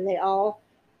conservative, they all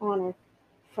honor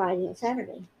Friday and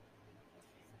Saturday.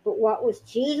 But what was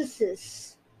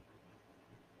Jesus's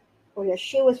or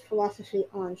Yeshua's philosophy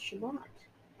on Shabbat?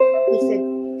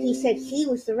 He said he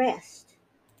was the rest.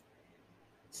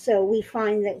 So we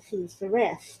find that he's the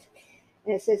rest.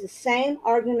 And it says the same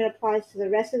argument applies to the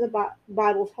rest of the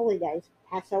Bible's holy days: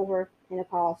 Passover,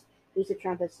 Pentecost, Feast of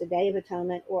Trumpets, the Day of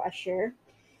Atonement, or Asher,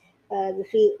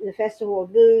 the Festival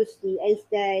of Booths, the 8th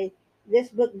day. This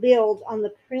book builds on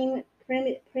the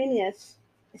previous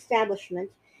establishment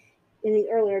in the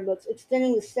earlier books,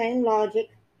 extending the same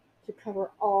logic to cover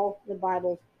all the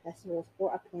Bible's festivals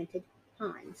or appointed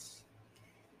times.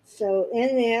 So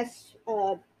in this,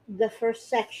 the first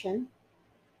section,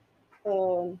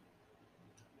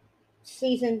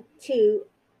 season 2,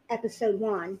 episode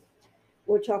 1,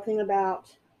 we're talking about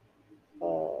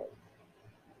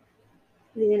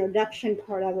the introduction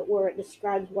part of it where it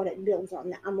describes what it builds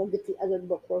on. And we'll get the other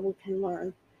book where we can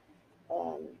learn.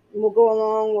 We'll go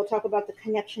along. We'll talk about the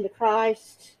connection to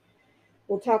Christ.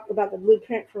 We'll talk about the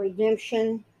blueprint for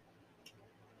redemption.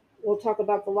 We'll talk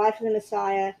about the life of the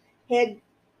Messiah. Head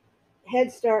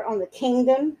start on the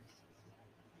kingdom.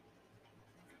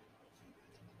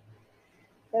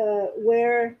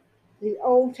 Where the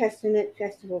Old Testament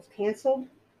festivals canceled,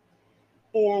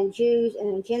 and Jews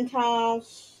and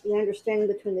Gentiles, the understanding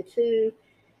between the two,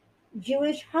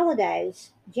 Jewish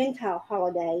holidays, Gentile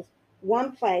holidays,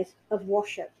 one place of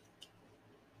worship,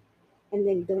 and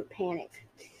then don't panic.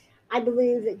 I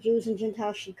believe that Jews and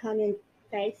Gentiles should come in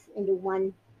faith into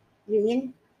one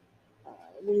union.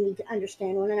 We need to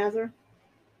understand one another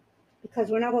because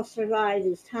we're not going to survive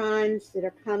these times that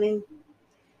are coming.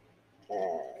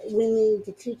 We need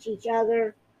to teach each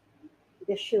other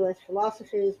Yeshua's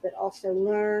philosophies, but also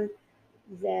learn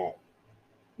that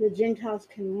the Gentiles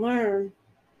can learn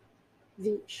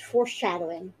the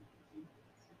foreshadowing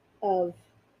of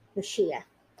Mashiach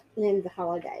in the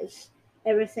holidays.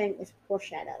 Everything is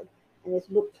foreshadowed, and this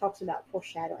book talks about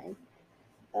foreshadowing.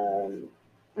 I'm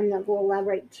not going to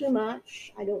elaborate too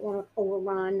much. I don't want to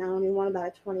overrun. I only want about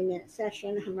a 20-minute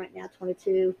session. I'm right now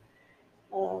 22.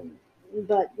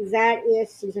 But that is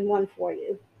season 1 for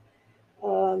you.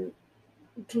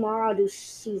 Tomorrow I'll do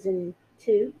season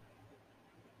 2.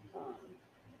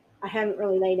 I haven't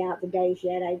really laid out the days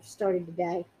yet. I started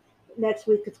today. Next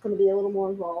week it's going to be a little more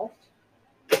involved.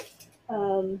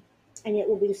 And it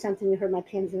will be something, you heard my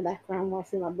pens in the background while I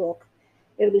through my book.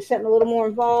 It'll be something a little more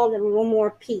involved and a little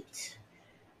more peaked.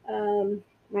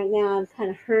 Right now I'm kind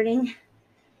of hurting.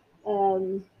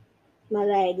 My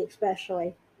leg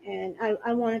especially. And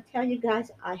I want to tell you guys,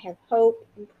 I have hope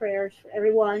and prayers for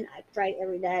everyone. I pray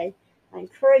every day. I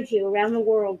encourage you around the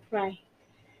world, pray.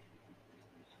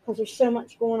 Because there's so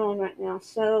much going on right now.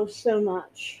 So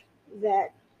much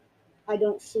that I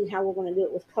don't see how we're going to do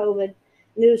it with COVID.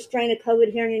 New strain of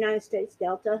COVID here in the United States,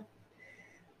 Delta.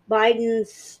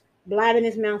 Biden's blabbing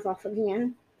his mouth off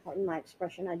again. Pardon my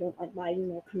expression. I don't like Biden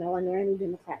or Kamala nor any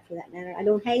Democrat for that matter. I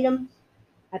don't hate them.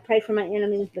 I pray for my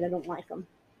enemies, but I don't like them.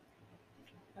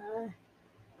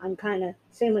 I'm kind of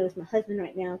same way with my husband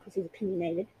right now because he's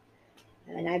opinionated.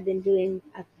 And I've been doing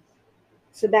a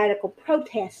sabbatical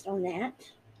protest on that.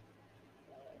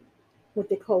 What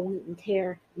they call wheat and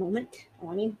tear moment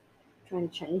on him. Trying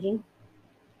to change him.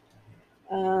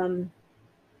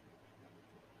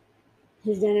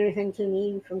 He's done everything to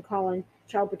me from calling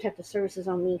Child Protective Services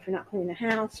on me for not cleaning the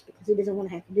house because he doesn't want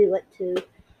to have to do it to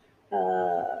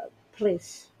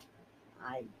police.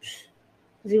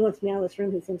 Because he wants me out of this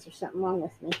room, he thinks there's something wrong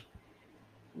with me.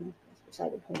 That's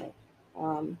beside the point.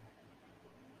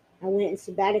 I went in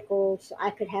sabbatical so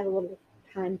I could have a little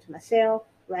time to myself,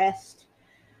 rest.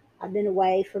 I've been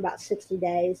away for about 60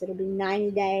 days. It'll be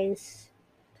 90 days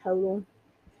total,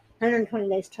 120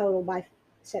 days total by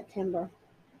September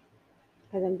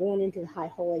because I'm going into the high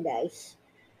holy days.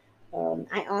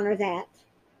 I honor that.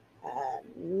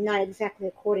 Not exactly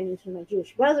according to my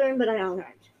Jewish brethren, but I honor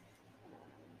it.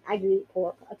 I do eat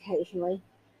pork occasionally.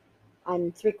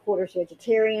 I'm 3/4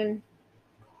 vegetarian.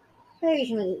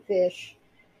 Occasionally eat fish.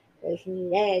 Occasionally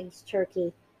eat eggs,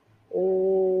 turkey.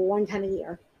 One time a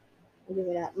year. I give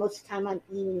it up. Most of the time I'm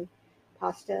eating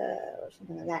pasta or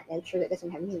something of that nature that doesn't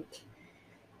have meat.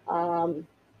 I've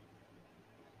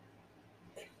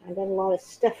got a lot of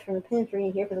stuff from the pantry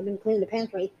in here because I've been cleaning the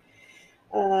pantry.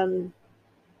 I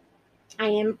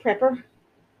am a prepper.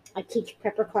 I teach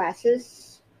prepper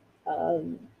classes.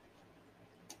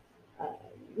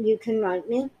 You can write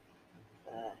me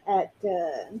at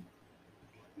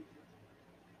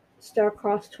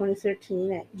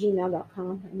starcross2013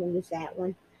 I'm going to use that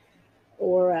one.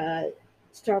 Or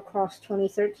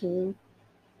starcross2013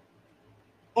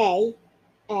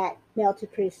 at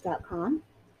meltedpriest.com.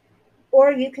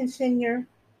 Or you can send your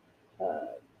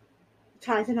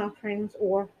tithes and offerings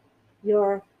or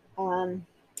your, how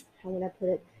would I put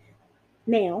it,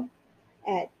 mail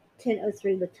at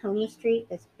 1003 Latonia Street.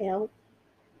 That's Lationa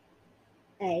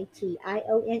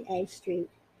Street,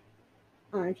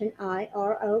 Ironton,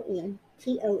 Ironton,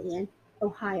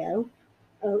 Ohio,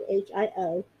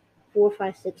 Ohio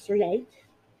 45638.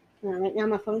 Right now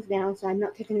my phone's down, so I'm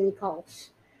not taking any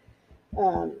calls.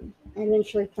 I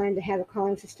eventually plan to have a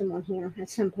calling system on here at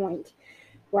some point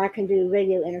where I can do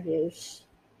radio interviews.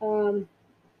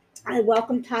 I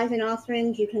welcome tithes and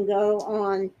offerings. You can go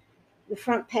on the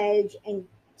front page and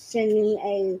send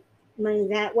me money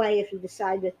that way if you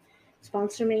decide to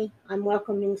sponsor me. I'm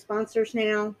welcoming sponsors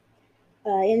now.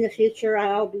 In the future,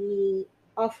 I'll be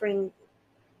offering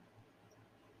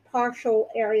partial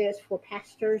areas for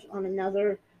pastors on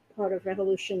another part of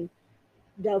Revolution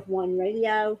Dove One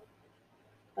Radio.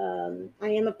 I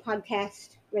am a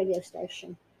podcast radio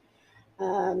station.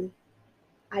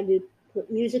 I do put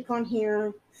music on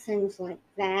here, things like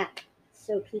that,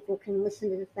 so people can listen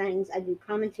to the things. I do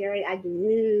commentary, I do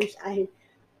news, I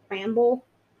ramble.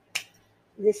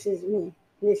 This is me.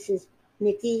 This is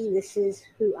Nikki. This is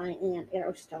who I am,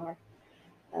 Aerostar.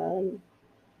 I'm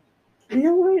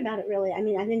not worried about it really. I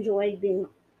mean, I've enjoyed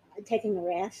taking a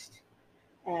rest,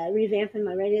 revamping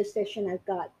my radio station. I've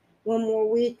got one more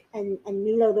week and a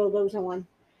new logo goes on.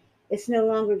 It's no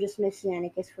longer just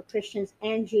Messianic. It's for Christians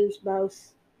and Jews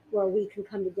both, where we can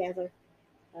come together.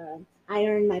 I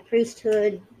earned my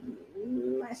priesthood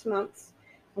last month.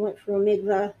 I went through a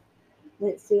mikvah,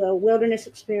 went through a wilderness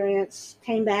experience,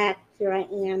 came back, here I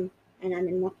am, and I'm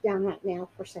in lockdown right now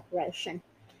for separation.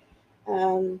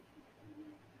 My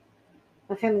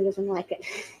family doesn't like it.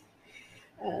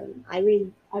 I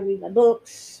read my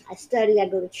books, I study, I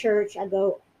go to church, I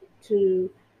go to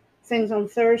things on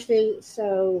Thursday.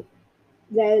 So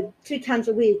the 2 times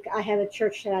a week I have a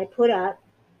church that I put up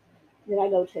that I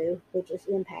go to, which is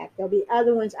Impact. There'll be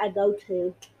other ones I go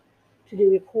to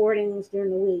do recordings during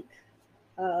the week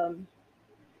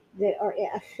that are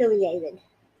affiliated.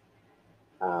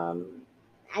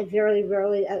 I very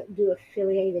rarely do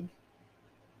affiliated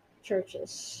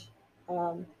churches.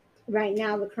 Right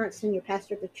now, the current senior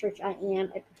pastor of the church I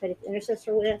am a prophetic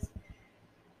intercessor with,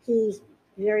 he's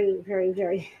very, very,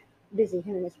 very busy,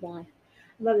 him and his wife.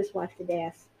 I love his wife to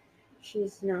death.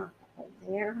 She's not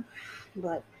there,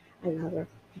 but I love her.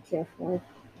 I care for her.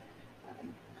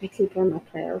 I keep her in my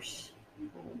prayers.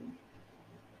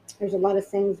 There's a lot of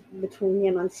things between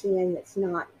them I'm seeing that's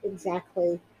not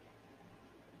exactly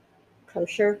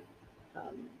kosher.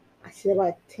 I see a lot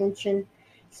of tension.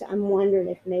 So I'm wondering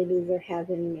if maybe they're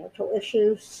having marital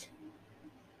issues.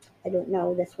 I don't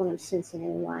know. That's what I'm sensing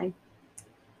anyway.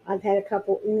 I've had a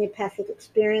couple homeopathic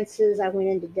experiences. I went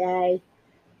in today.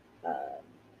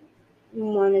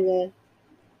 One of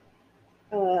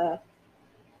the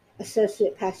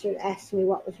associate pastors asked me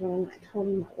what was wrong. I told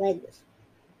him my leg was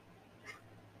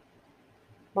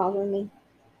bothering me.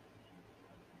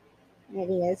 It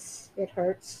is. It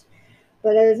hurts.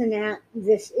 But other than that,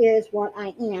 this is what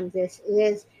I am. This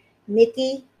is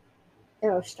Nikki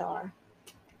Aerostar.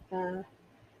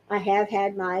 I have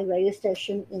had my radio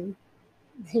station in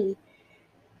the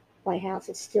White House.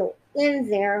 It's still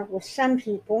in there with some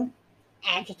people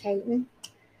agitating.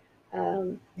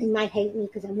 They might hate me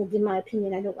because I'm going to give my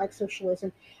opinion. I don't like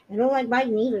socialism. I don't like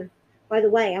Biden either. By the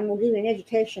way, I'm going to give you an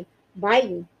education.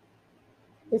 Biden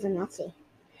is a Nazi.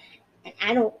 And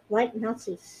I don't like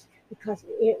Nazis because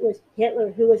it was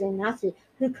Hitler who was a Nazi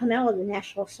who came out of the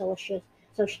National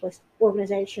Socialist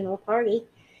Organization or Party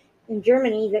in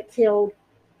Germany that killed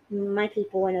my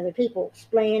people and other people,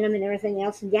 spraying them and everything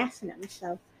else and gassing them.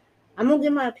 So I'm going to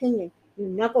give my opinion. You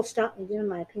knuckle stop and give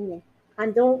my opinion. I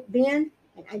don't bend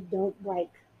and I don't break.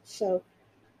 So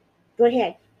go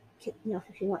ahead.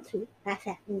 If you want to. Laugh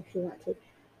at me if you want to.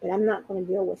 But I'm not going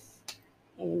to deal with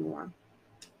anymore.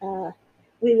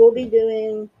 We will be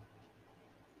doing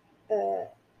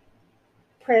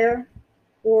prayer,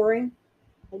 warring.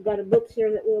 I've got a book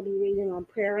here that we'll be reading on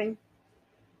praying.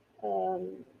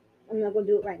 I'm not going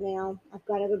to do it right now. I've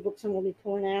got other books I'm going to be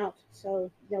pulling out. So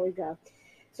there we go.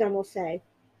 So I'm going to say,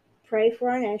 pray for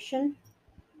our nation,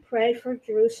 pray for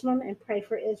Jerusalem, and pray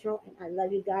for Israel. And I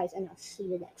love you guys, and I'll see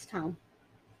you next time.